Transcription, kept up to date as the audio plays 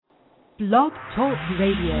Blog Talk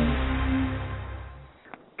Radio.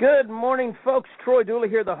 Good morning, folks. Troy Dooley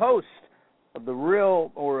here, the host of the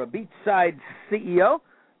Real or a Beachside CEO.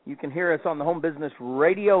 You can hear us on the Home Business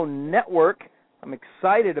Radio Network. I'm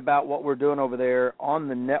excited about what we're doing over there on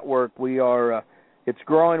the network. It's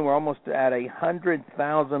growing. We're almost at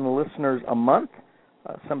 100,000 listeners a month.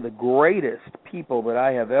 Some of the greatest people that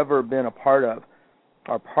I have ever been a part of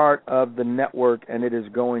are part of the network, and it is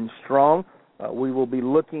going strong. We will be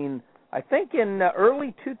looking, I think, in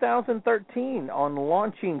early 2013 on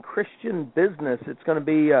launching Christian Business. It's going to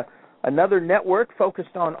be another network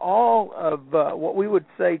focused on all of what we would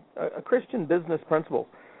say Christian business principles.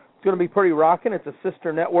 It's going to be pretty rocking. It's a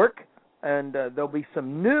sister network, and there'll be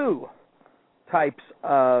some new types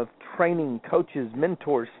of training coaches,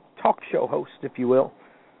 mentors, talk show hosts, if you will,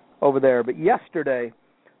 over there. But yesterday,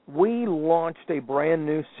 we launched a brand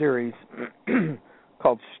new series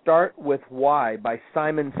called Start With Why by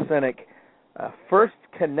Simon Sinek. First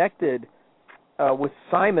connected with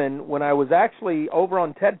Simon when I was actually over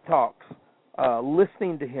on TED Talks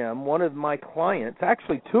listening to him. One of my clients,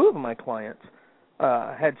 actually two of my clients,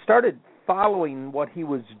 had started following what he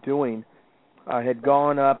was doing. I had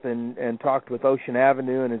gone up and talked with Ocean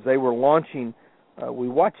Avenue, and as they were launching, we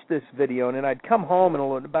watched this video, and then I'd come home,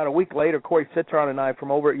 and about a week later, Corey Citron and I from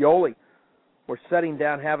over at Yoli were sitting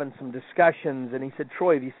down having some discussions, and he said,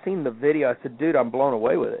 "Troy, have you seen the video?" I said, "Dude, I'm blown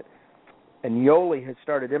away with it." And Yoli has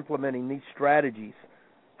started implementing these strategies,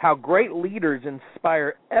 how great leaders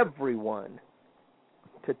inspire everyone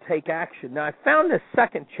to take action. Now, I found this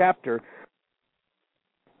second chapter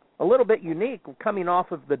a little bit unique coming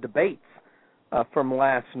off of the debates from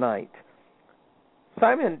last night.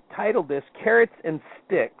 Simon titled this Carrots and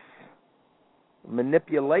Sticks,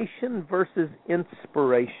 Manipulation versus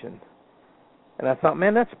Inspiration. And I thought,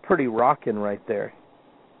 man, that's pretty rocking right there.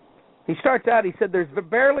 He starts out, he said, there's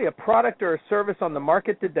barely a product or a service on the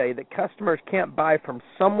market today that customers can't buy from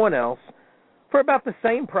someone else for about the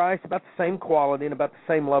same price, about the same quality, and about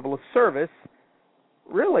the same level of service,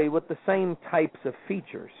 really with the same types of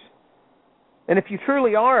features. And if you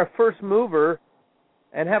truly are a first mover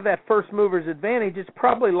and have that first mover's advantage, it's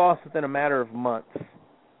probably lost within a matter of months.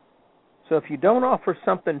 So if you don't offer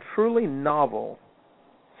something truly novel,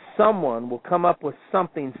 someone will come up with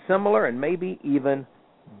something similar and maybe even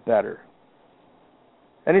better.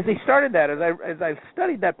 And as he started that, as I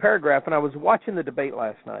studied that paragraph and I was watching the debate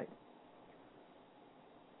last night,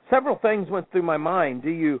 several things went through my mind. Do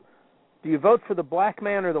you vote for the black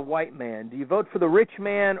man or the white man? Do you vote for the rich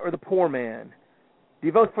man or the poor man? Do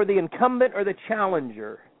you vote for the incumbent or the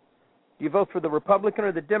challenger? Do you vote for the Republican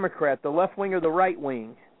or the Democrat, the left wing or the right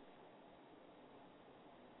wing?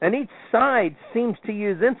 And each side seems to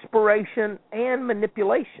use inspiration and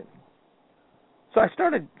manipulation. So I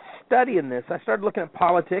started studying this. I started looking at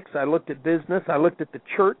politics. I looked at business. I looked at the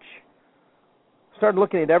church. Started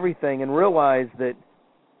looking at everything and realized that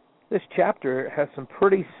this chapter has some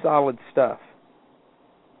pretty solid stuff.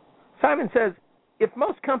 Simon says, if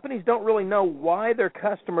most companies don't really know why their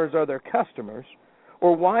customers are their customers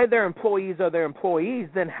or why their employees are their employees,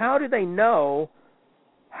 then how do they know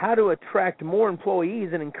how to attract more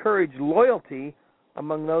employees and encourage loyalty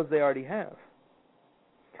among those they already have?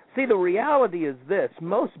 See, the reality is this.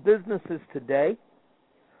 Most businesses today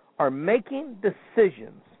are making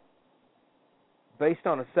decisions based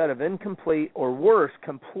on a set of incomplete or worse,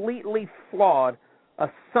 completely flawed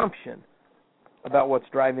assumption about what's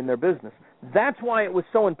driving their business. That's why it was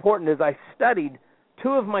so important as I studied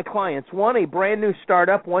two of my clients, one a brand new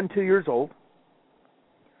startup, one 2 years old,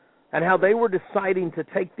 and how they were deciding to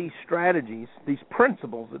take these strategies, these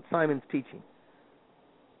principles that Simon's teaching,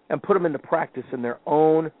 and put them into practice in their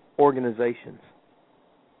own organizations.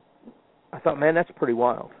 I thought, man, that's pretty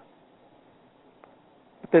wild.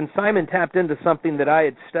 But then Simon tapped into something that I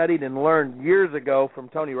had studied and learned years ago from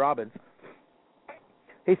Tony Robbins.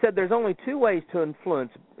 He said there's only two ways to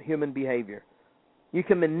influence human behavior. You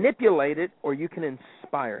can manipulate it or you can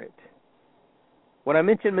inspire it. When I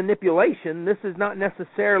mention manipulation, this is not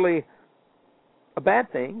necessarily a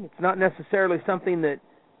bad thing. It's not necessarily something that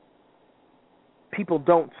people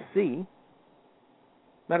don't see.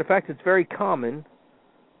 Matter of fact, it's very common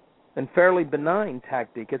and fairly benign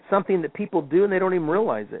tactic. It's something that people do and they don't even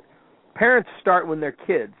realize it. Parents start when they're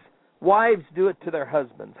kids. Wives do it to their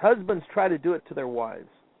husbands. Husbands try to do it to their wives.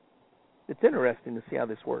 It's interesting to see how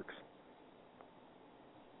this works.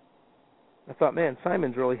 I thought, man,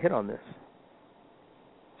 Simon's really hit on this.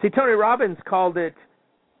 See, Tony Robbins called it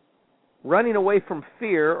running away from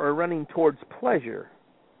fear or running towards pleasure.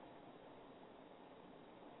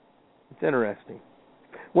 It's interesting.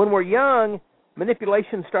 When we're young,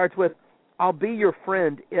 manipulation starts with, I'll be your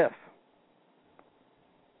friend if.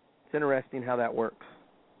 It's interesting how that works.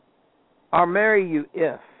 I'll marry you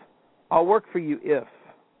if. I'll work for you if.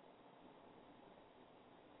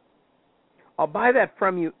 I'll buy that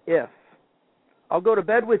from you if. I'll go to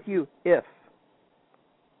bed with you if.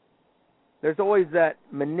 There's always that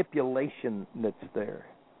manipulation that's there.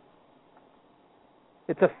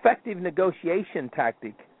 It's effective negotiation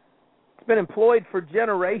tactic. It's been employed for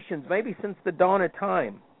generations, maybe since the dawn of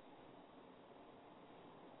time.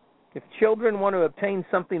 If children want to obtain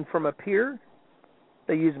something from a peer,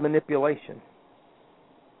 they use manipulation.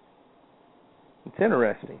 It's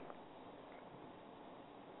interesting.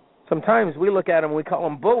 Sometimes we look at them and we call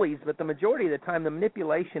them bullies, but the majority of the time the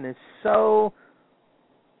manipulation is so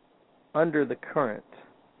under the current.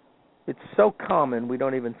 It's so common we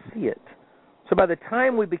don't even see it. So by the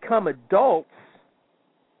time we become adults,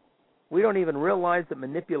 we don't even realize that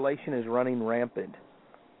manipulation is running rampant.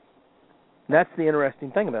 And that's the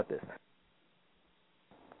interesting thing about this.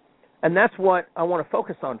 And that's what I want to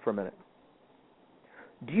focus on for a minute.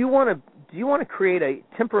 Do you want to create a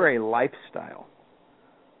temporary lifestyle?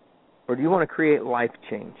 Or do you want to create life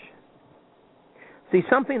change? See,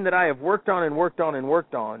 something that I have worked on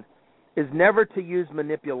is never to use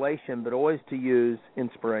manipulation, but always to use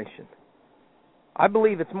inspiration. I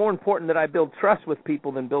believe it's more important that I build trust with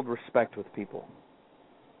people than build respect with people.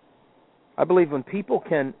 I believe when people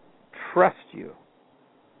can trust you,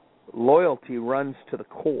 loyalty runs to the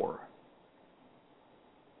core.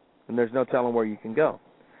 And there's no telling where you can go.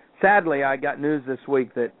 Sadly, I got news this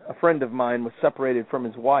week that a friend of mine was separated from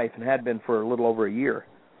his wife and had been for a little over a year.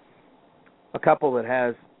 A couple that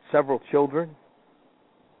has several children,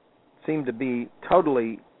 seem to be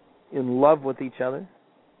totally in love with each other,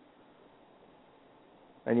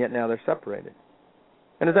 and yet now they're separated.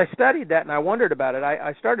 And as I studied that and I wondered about it,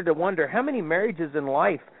 I started to wonder how many marriages in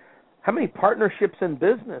life, how many partnerships in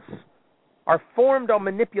business are formed on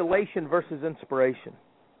manipulation versus inspiration.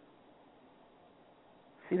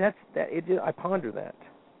 See, I ponder that.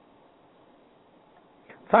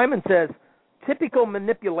 Simon says, typical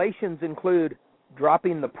manipulations include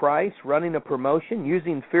dropping the price, running a promotion,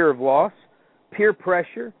 using fear of loss, peer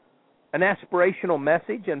pressure, an aspirational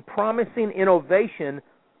message, and promising innovation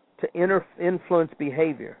to influence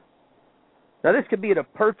behavior. Now, this could be at a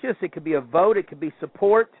purchase, it could be a vote, it could be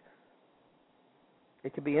support,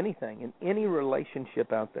 it could be anything in any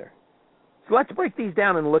relationship out there. So let's break these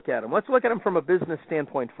down and look at them. Let's look at them from a business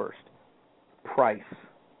standpoint first. Price.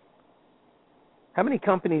 How many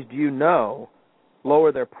companies do you know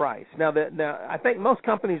lower their price? Now, I think most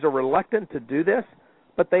companies are reluctant to do this,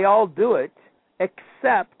 but they all do it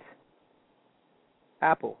except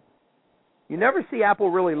Apple. You never see Apple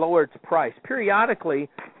really lower its price. Periodically,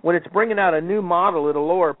 when it's bringing out a new model, it'll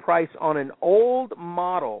lower price on an old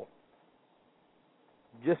model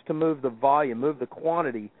just to move the volume, move the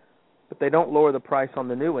quantity, but they don't lower the price on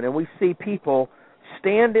the new one. And we see people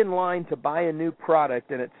stand in line to buy a new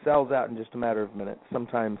product, and it sells out in just a matter of minutes.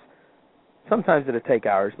 Sometimes it'll take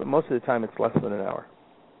hours, but most of the time it's less than an hour.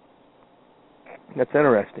 That's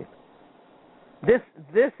interesting.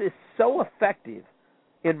 This is so effective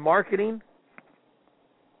in marketing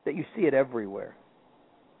that you see it everywhere.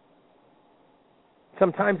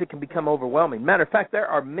 Sometimes it can become overwhelming. Matter of fact, there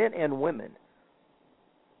are men and women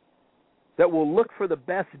that will look for the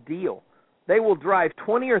best deal. They will drive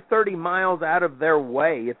 20 or 30 miles out of their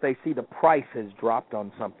way if they see the price has dropped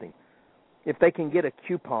on something, if they can get a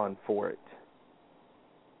coupon for it.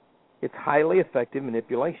 It's highly effective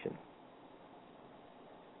manipulation.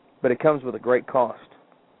 But it comes with a great cost.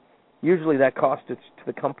 Usually that cost is to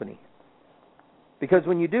the company. Because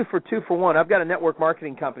when you do for 2-for-1, I've got a network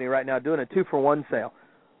marketing company right now doing a 2-for-1 sale.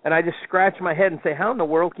 And I just scratch my head and say, how in the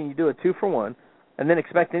world can you do a 2-for-1 and then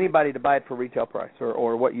expect anybody to buy it for retail price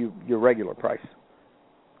or what your regular price?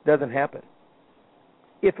 Doesn't happen.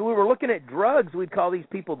 If we were looking at drugs, we'd call these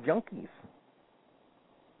people junkies.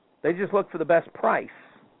 They just look for the best price.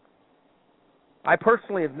 I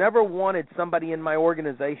personally have never wanted somebody in my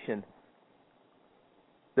organization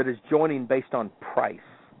that is joining based on price.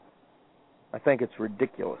 I think it's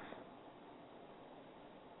ridiculous.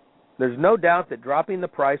 There's no doubt that dropping the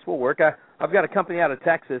price will work. I've got a company out of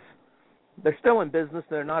Texas. They're still in business.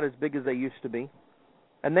 They're not as big as they used to be.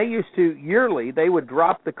 And they used to, yearly, they would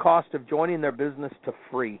drop the cost of joining their business to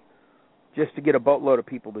free just to get a boatload of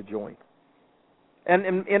people to join. And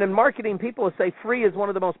in marketing, people will say free is one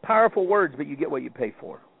of the most powerful words, but you get what you pay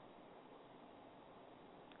for.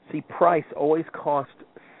 See, price always costs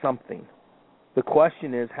something. The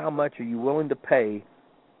question is, how much are you willing to pay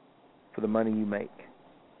for the money you make?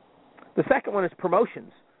 The second one is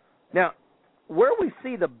promotions. Now, where we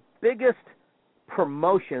see the biggest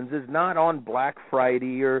promotions is not on Black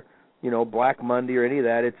Friday or Black Monday or any of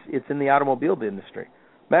that. It's in the automobile industry.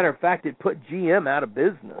 Matter of fact, it put GM out of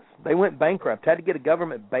business. They went bankrupt, had to get a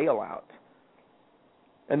government bailout.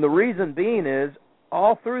 And the reason being is,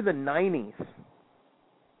 all through the 90s,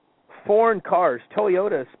 foreign cars,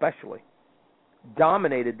 Toyota especially,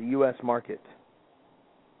 dominated the U.S. market.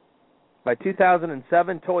 By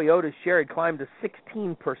 2007, Toyota's share had climbed to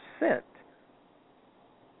 16%.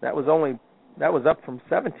 That was up from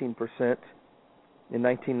 17% in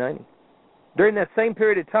 1990. During that same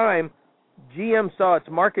period of time, GM saw its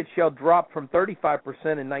market share drop from 35%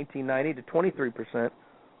 in 1990 to 23%,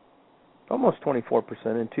 almost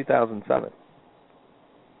 24% in 2007.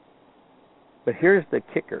 But here's the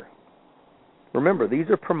kicker. Remember, these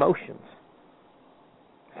are promotions.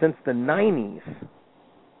 Since the 90s,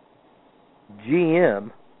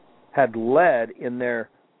 GM had led in their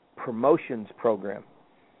promotions program.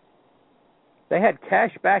 They had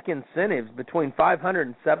cashback incentives between $500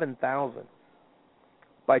 and $7,000.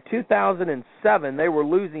 By 2007, they were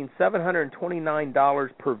losing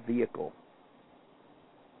 $729 per vehicle.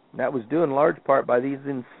 That was due in large part by these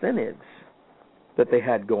incentives that they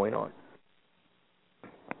had going on.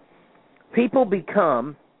 People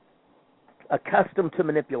become accustomed to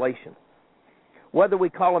manipulation. Whether we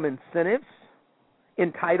call them incentives,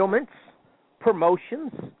 entitlements,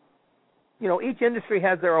 promotions, each industry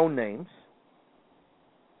has their own names,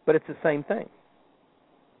 but it's the same thing.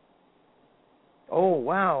 Oh,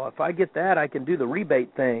 wow, if I get that, I can do the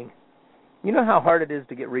rebate thing. You know how hard it is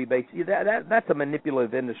to get rebates? That's a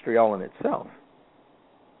manipulative industry all in itself.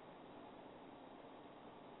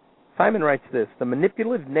 Simon writes this: the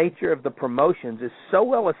manipulative nature of the promotions is so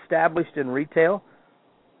well established in retail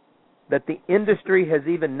that the industry has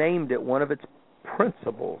even named it one of its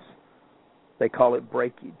principles. They call it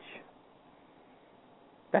breakage.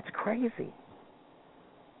 That's crazy.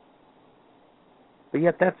 But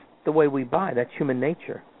yet that's the way we buy. That's human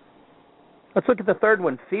nature. Let's look at the third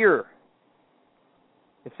one, fear.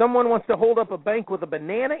 If someone wants to hold up a bank with a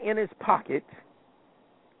banana in his pocket,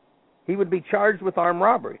 he would be charged with armed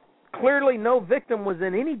robbery. Clearly, no victim was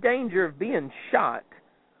in any danger of being shot,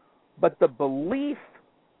 but the belief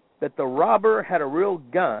that the robber had a real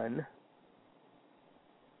gun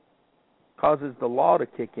causes the law to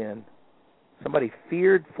kick in. Somebody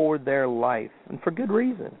feared for their life, and for good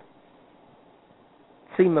reason.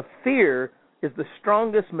 See, fear is the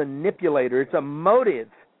strongest manipulator. It's a motive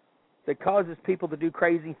that causes people to do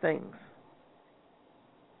crazy things.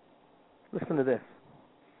 Listen to this.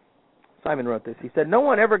 Simon wrote this. He said, no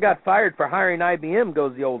one ever got fired for hiring IBM,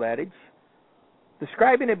 goes the old adage,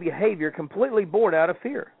 describing a behavior completely born out of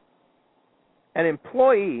fear. An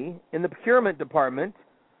employee in the procurement department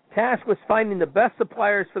tasked with finding the best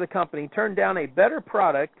suppliers for the company turned down a better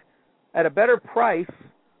product at a better price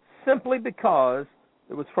simply because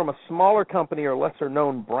it was from a smaller company or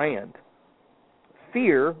lesser-known brand.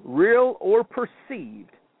 Fear, real or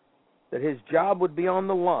perceived, that his job would be on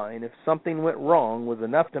the line if something went wrong was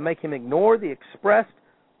enough to make him ignore the expressed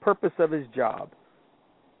purpose of his job,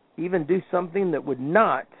 even do something that would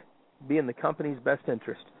not be in the company's best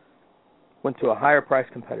interest, went to a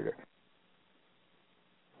higher-priced competitor.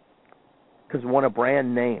 Because we want a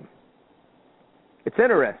brand name. It's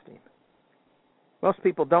interesting. Most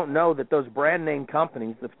people don't know that those brand name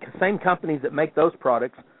companies, the same companies that make those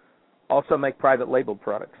products, also make private labeled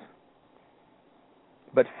products.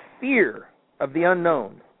 But fear of the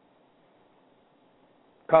unknown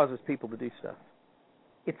causes people to do stuff.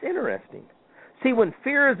 It's interesting. See, when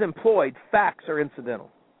fear is employed, facts are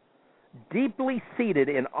incidental. Deeply seated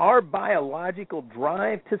in our biological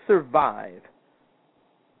drive to survive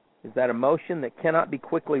is that emotion that cannot be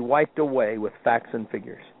quickly wiped away with facts and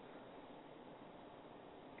figures.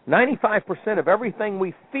 95% of everything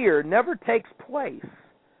we fear never takes place,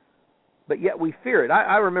 but yet we fear it.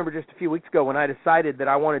 I remember just a few weeks ago when I decided that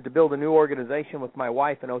I wanted to build a new organization with my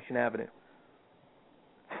wife in Ocean Avenue.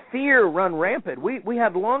 Fear run rampant. We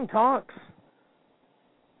had long talks.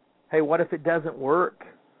 Hey, what if it doesn't work?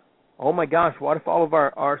 Oh my gosh, what if all of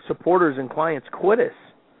our supporters and clients quit us?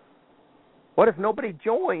 What if nobody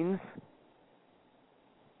joins?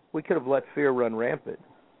 We could have let fear run rampant.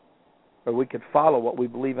 Or we could follow what we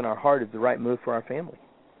believe in our heart is the right move for our family.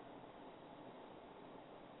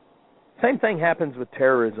 Same thing happens with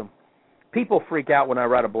terrorism. People freak out when I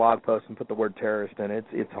write a blog post and put the word terrorist in it.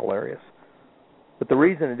 It's hilarious. But the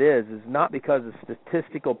reason it is not because of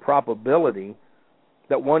statistical probability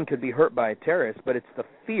that one could be hurt by a terrorist, but it's the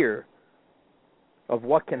fear of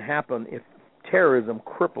what can happen if terrorism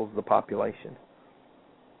cripples the population.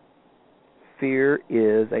 Fear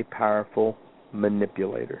is a powerful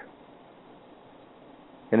manipulator.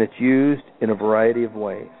 And it's used in a variety of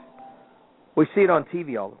ways. We see it on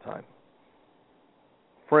TV all the time.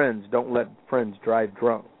 Friends, don't let friends drive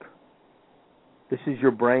drunk. This is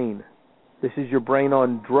your brain. This is your brain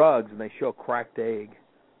on drugs, and they show a cracked egg.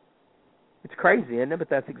 It's crazy, isn't it? But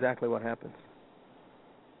that's exactly what happens.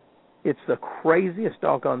 It's the craziest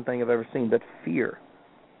doggone thing I've ever seen, but fear.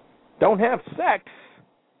 Don't have sex.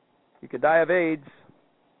 You could die of AIDS.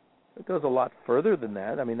 It goes a lot further than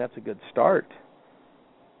that. I mean, that's a good start.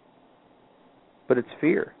 But it's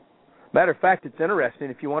fear. Matter of fact, it's interesting,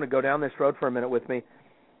 if you want to go down this road for a minute with me.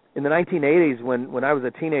 In the 1980s, when I was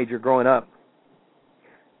a teenager growing up,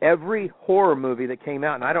 every horror movie that came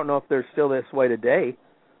out, and I don't know if they're still this way today,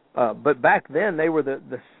 but back then they were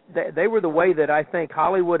the way that I think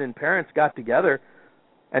Hollywood and parents got together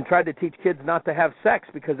and tried to teach kids not to have sex,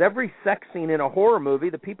 because every sex scene in a horror movie,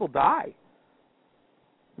 the people die.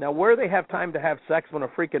 Now, where they have time to have sex when a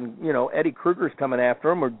freaking, Eddie Kruger's coming after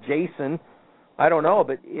them, or Jason, I don't know,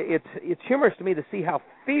 but it's humorous to me to see how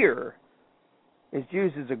fear is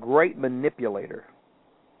used as a great manipulator.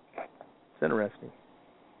 It's interesting.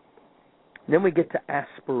 And then we get to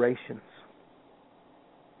aspirations.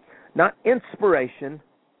 Not inspiration,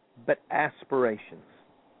 but aspirations.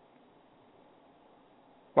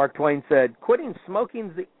 Mark Twain said, "Quitting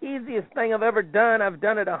smoking's the easiest thing I've ever done. I've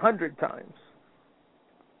done it 100 times."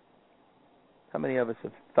 How many of us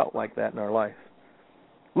have felt like that in our life?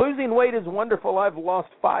 Losing weight is wonderful. I've lost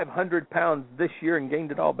 500 pounds this year and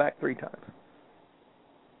gained it all back 3 times.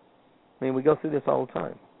 I mean, we go through this all the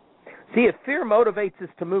time. See, if fear motivates us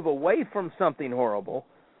to move away from something horrible,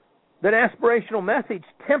 then aspirational message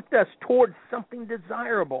tempt us towards something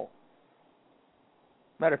desirable.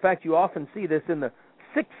 Matter of fact, you often see this in the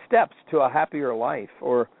 6 steps to a happier life,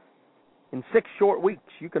 or in 6 short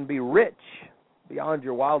weeks you can be rich beyond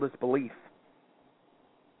your wildest belief.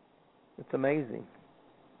 It's amazing.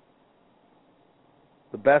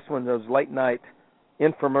 The best ones, those late night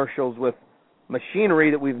infomercials with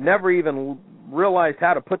machinery that we've never even realized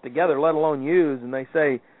how to put together, let alone use, and they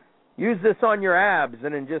say, use this on your abs,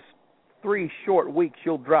 and in just 3 short weeks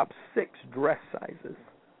you'll drop 6 dress sizes.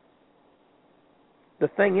 The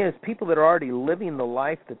thing is, people that are already living the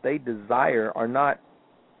life that they desire are not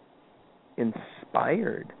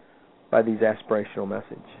inspired by these aspirational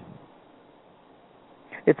messages.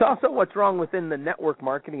 It's also what's wrong within the network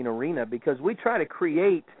marketing arena, because we try to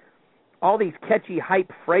create all these catchy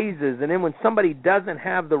hype phrases, and then when somebody doesn't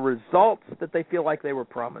have the results that they feel like they were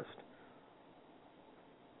promised,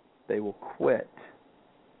 they will quit.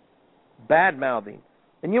 Bad-mouthing.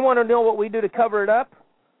 And you want to know what we do to cover it up?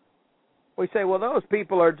 We say, well, those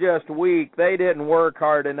people are just weak. They didn't work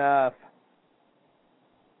hard enough.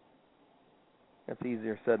 That's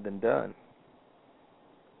easier said than done.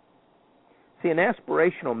 See, an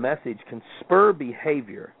aspirational message can spur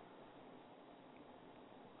behavior,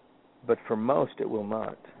 but for most it will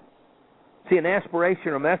not. See, an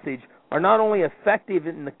aspirational message are not only effective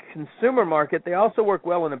in the consumer market, they also work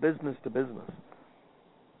well in a business-to-business.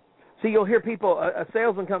 See, you'll hear people, a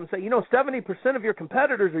salesman come and say, 70% of your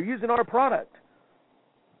competitors are using our product.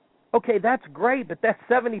 Okay, that's great, but that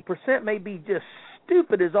 70% may be just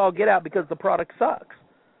stupid as all get out because the product sucks.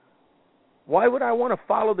 Why would I want to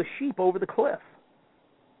follow the sheep over the cliff?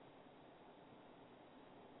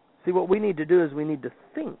 See, what we need to do is we need to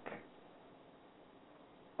think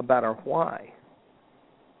about our why.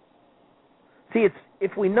 See,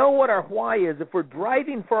 if we know what our why is, if we're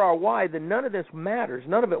driving for our why, then none of this matters.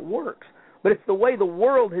 None of it works. But it's the way the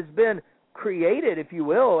world has been created, if you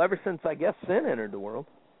will, ever since, I guess, sin entered the world.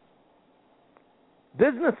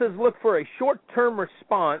 Businesses look for a short-term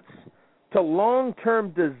response to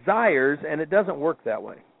long-term desires, and it doesn't work that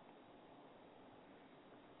way.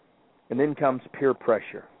 And then comes peer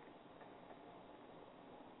pressure.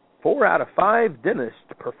 4 out of 5 dentists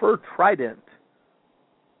prefer Trident.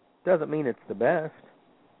 Doesn't mean it's the best.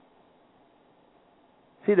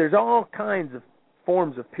 See, there's all kinds of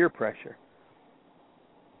forms of peer pressure.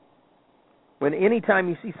 When anytime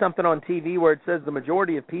you see something on TV where it says the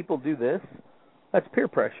majority of people do this, that's peer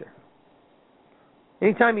pressure.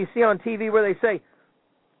 Anytime you see on TV where they say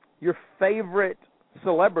your favorite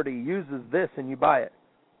celebrity uses this and you buy it,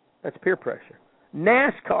 that's peer pressure.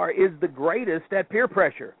 NASCAR is the greatest at peer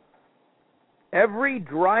pressure. Every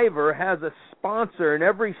driver has a sponsor, and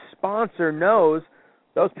every sponsor knows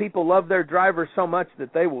those people love their driver so much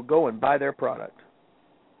that they will go and buy their product.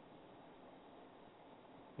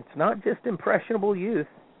 It's not just impressionable youth.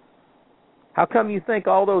 How come you think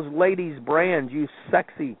all those ladies' brands use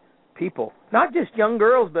sexy people? Not just young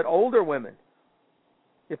girls, but older women.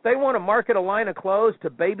 If they want to market a line of clothes to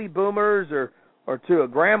baby boomers or to a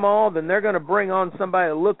grandma, then they're going to bring on somebody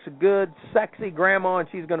that looks good, sexy grandma, and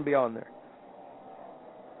she's going to be on there.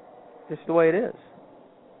 Just the way it is.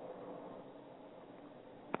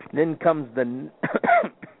 Then comes the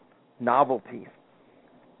novelties.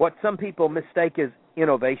 What some people mistake as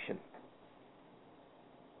innovation.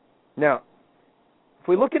 Now, if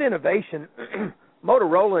we look at innovation,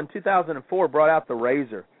 Motorola in 2004 brought out the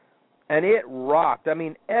Razr, and it rocked. I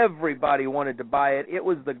mean, everybody wanted to buy it. It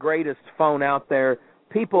was the greatest phone out there.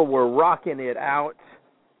 People were rocking it out.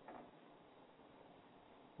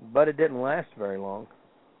 But it didn't last very long.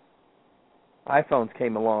 iPhones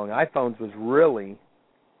came along. iPhones was really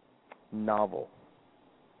novel.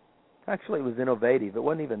 Actually, it was innovative. It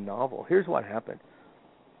wasn't even novel. Here's what happened.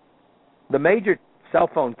 The major cell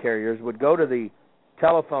phone carriers would go to the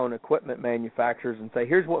telephone equipment manufacturers and say,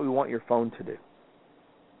 here's what we want your phone to do.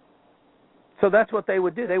 So that's what they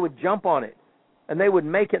would do. They would jump on it, and they would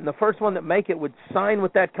make it, and the first one that make it would sign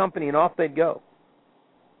with that company, and off they'd go.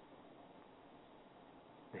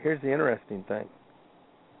 Here's the interesting thing.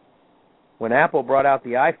 When Apple brought out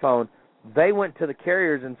the iPhone, they went to the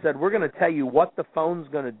carriers and said, we're going to tell you what the phone's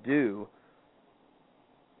going to do,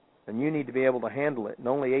 and you need to be able to handle it. And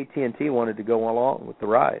only AT&T wanted to go along with the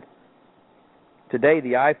ride. Today,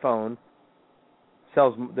 the iPhone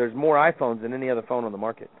sells, there's more iPhones than any other phone on the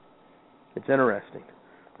market. It's interesting.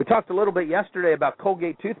 We talked a little bit yesterday about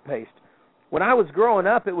Colgate toothpaste. When I was growing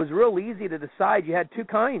up, it was real easy to decide you had two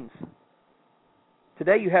kinds.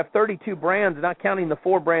 Today, you have 32 brands, not counting the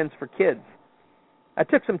 4 brands for kids. I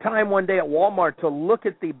took some time one day at Walmart to look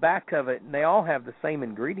at the back of it, and they all have the same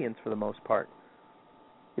ingredients for the most part.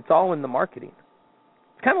 It's all in the marketing.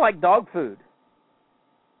 It's kind of like dog food.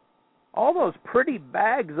 All those pretty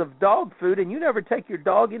bags of dog food, and you never take your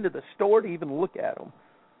dog into the store to even look at them.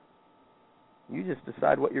 You just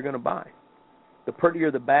decide what you're going to buy. The prettier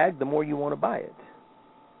the bag, the more you want to buy it.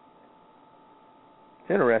 It's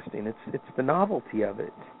interesting. It's the novelty of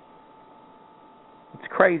it. It's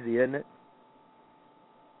crazy, isn't it?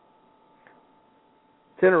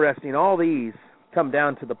 It's interesting. All these come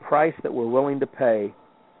down to the price that we're willing to pay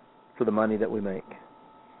for the money that we make.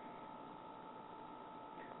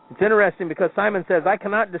 It's interesting because Simon says, I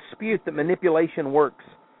cannot dispute that manipulation works.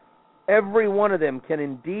 Every one of them can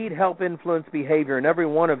indeed help influence behavior, and every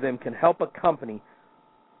one of them can help a company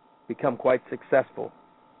become quite successful.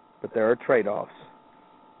 But there are trade-offs.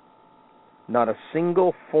 Not a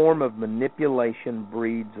single form of manipulation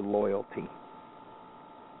breeds loyalty.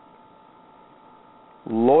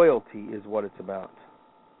 Loyalty is what it's about.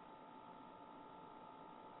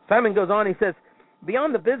 Simon goes on, he says,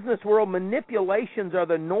 beyond the business world, manipulations are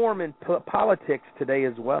the norm in politics today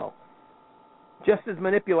as well. Just as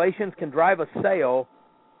manipulations can drive a sale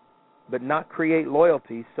but not create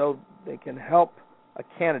loyalty, so they can help a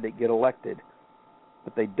candidate get elected,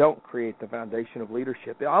 but they don't create the foundation of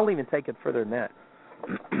leadership. I'll even take it further than that.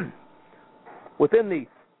 Within the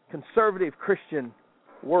conservative Christian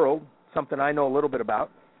world, something I know a little bit about,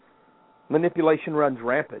 manipulation runs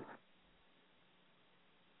rampant.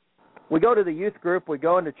 We go to the youth group, we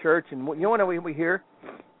go into church, and you know what we hear?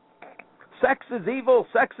 Sex is evil,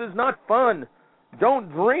 sex is not fun. Don't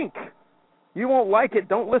drink. You won't like it.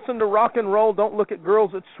 Don't listen to rock and roll. Don't look at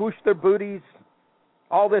girls that swoosh their booties.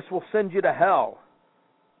 All this will send you to hell.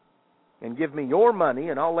 And give me your money,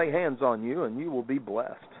 and I'll lay hands on you, and you will be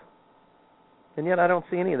blessed. And yet I don't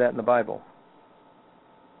see any of that in the Bible.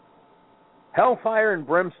 Hellfire and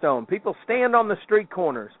brimstone. People stand on the street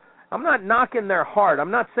corners. I'm not knocking their heart.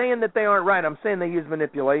 I'm not saying that they aren't right. I'm saying they use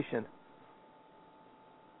manipulation.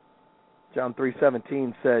 John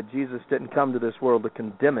 3:17 said Jesus didn't come to this world to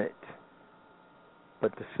condemn it,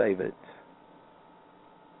 but to save it.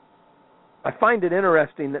 I find it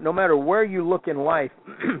interesting that no matter where you look in life,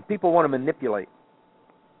 people want to manipulate.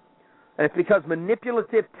 And it's because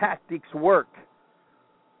manipulative tactics work.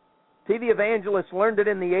 TV evangelists learned it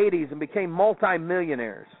in the 80s and became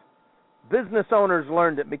multimillionaires. Business owners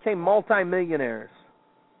learned it and became multimillionaires.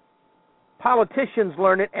 Politicians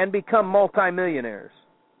learn it and become multimillionaires.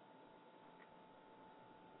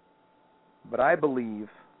 But I believe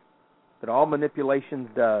that all manipulation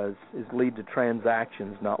does is lead to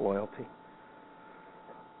transactions, not loyalty.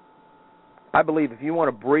 I believe if you want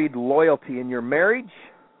to breed loyalty in your marriage,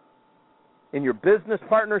 in your business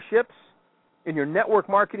partnerships, in your network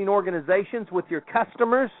marketing organizations, with your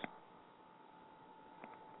customers,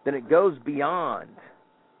 then it goes beyond.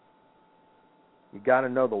 You've got to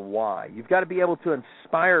know the why. You've got to be able to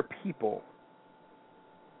inspire people.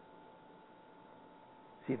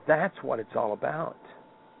 See, that's what it's all about.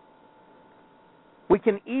 We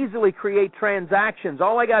can easily create transactions.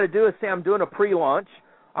 All I got to do is say, I'm doing a pre-launch.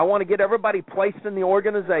 I want to get everybody placed in the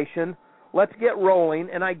organization. Let's get rolling.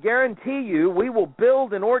 And I guarantee you, we will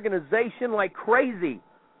build an organization like crazy.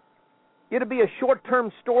 It'll be a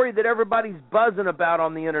short-term story that everybody's buzzing about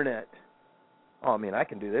on the internet. Oh, man, I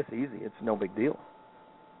can do this easy. It's no big deal.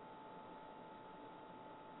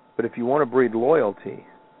 But if you want to breed loyalty,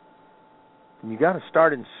 you got to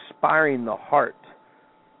start inspiring the heart.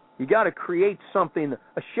 You got to create something,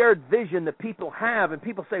 a shared vision that people have, and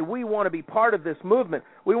people say, we want to be part of this movement.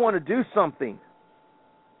 We want to do something.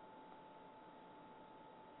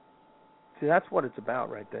 See, that's what it's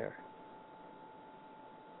about right there.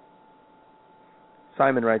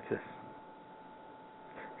 Simon writes this.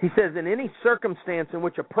 He says, in any circumstance in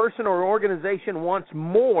which a person or organization wants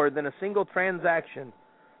more than a single transaction,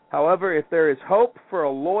 however, if there is hope for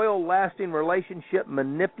a loyal, lasting relationship,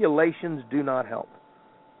 manipulations do not help.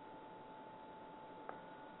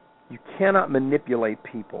 You cannot manipulate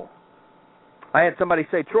people. I had somebody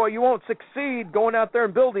say, Troy, you won't succeed going out there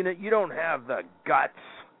and building it. You don't have the guts.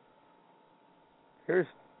 Here's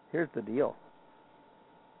the deal.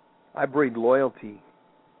 I breed loyalty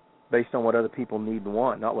based on what other people need and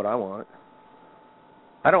want, not what I want.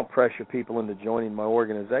 I don't pressure people into joining my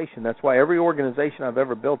organization. That's why every organization I've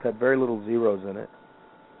ever built had very little zeros in it.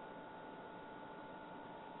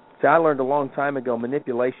 See, I learned a long time ago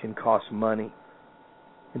manipulation costs money.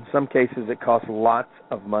 In some cases, it costs lots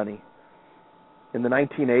of money. In the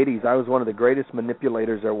 1980s, I was one of the greatest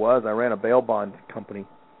manipulators there was. I ran a bail bond company.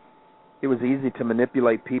 It was easy to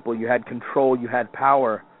manipulate people. You had control, you had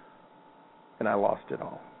power, and I lost it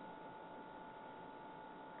all.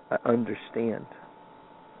 I understand.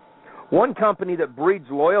 One company that breeds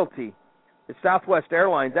loyalty is Southwest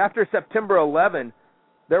Airlines. After September 11,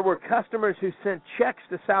 there were customers who sent checks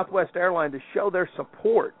to Southwest Airlines to show their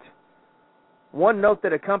support. One note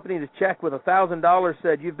that accompanied a check with $1,000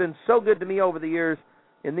 said, you've been so good to me over the years.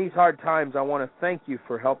 In these hard times, I want to thank you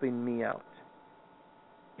for helping me out.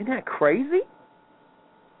 Isn't that crazy?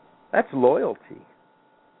 That's loyalty.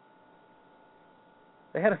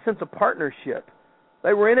 They had a sense of partnership.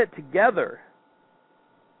 They were in it together.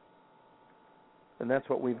 And that's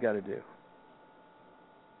what we've got to do.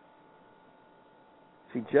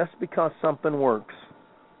 See, just because something works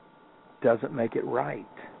doesn't make it right.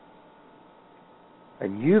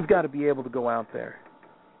 And you've got to be able to go out there.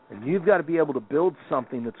 And you've got to be able to build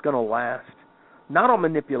something that's going to last. Not on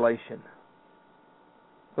manipulation,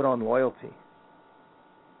 but on loyalty.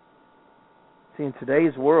 See, in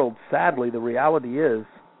today's world, sadly, the reality is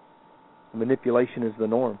manipulation is the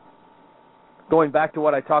norm. Going back to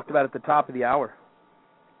what I talked about at the top of the hour,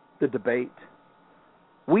 the debate.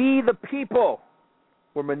 We, the people,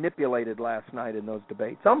 were manipulated last night in those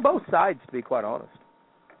debates. On both sides, to be quite honest.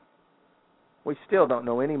 We still don't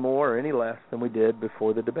know any more or any less than we did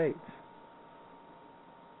before the debates.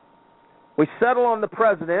 We settle on the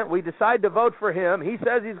president. We decide to vote for him. He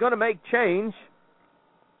says he's going to make change.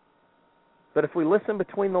 But if we listen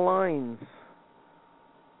between the lines,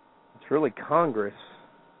 it's really Congress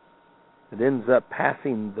that ends up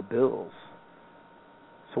passing the bills.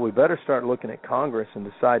 So we better start looking at Congress and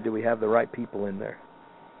decide, do we have the right people in there?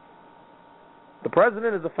 The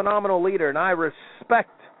president is a phenomenal leader, and I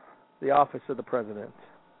respect the office of the president.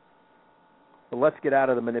 But let's get out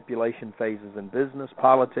of the manipulation phases in business,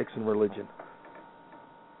 politics, and religion.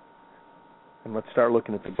 And let's start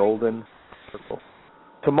looking at the golden circle.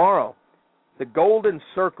 Tomorrow, the golden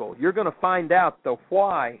circle. You're going to find out the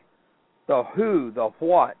why, the who, the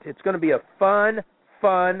what. It's going to be a fun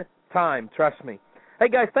time. Trust me. Hey,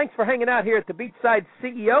 guys, thanks for hanging out here at the Beachside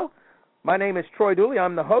CEO. My name is Troy Dooley.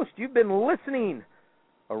 I'm the host. You've been listening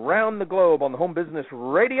around the globe on the Home Business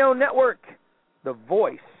Radio Network, the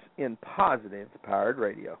voice in positive powered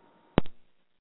radio.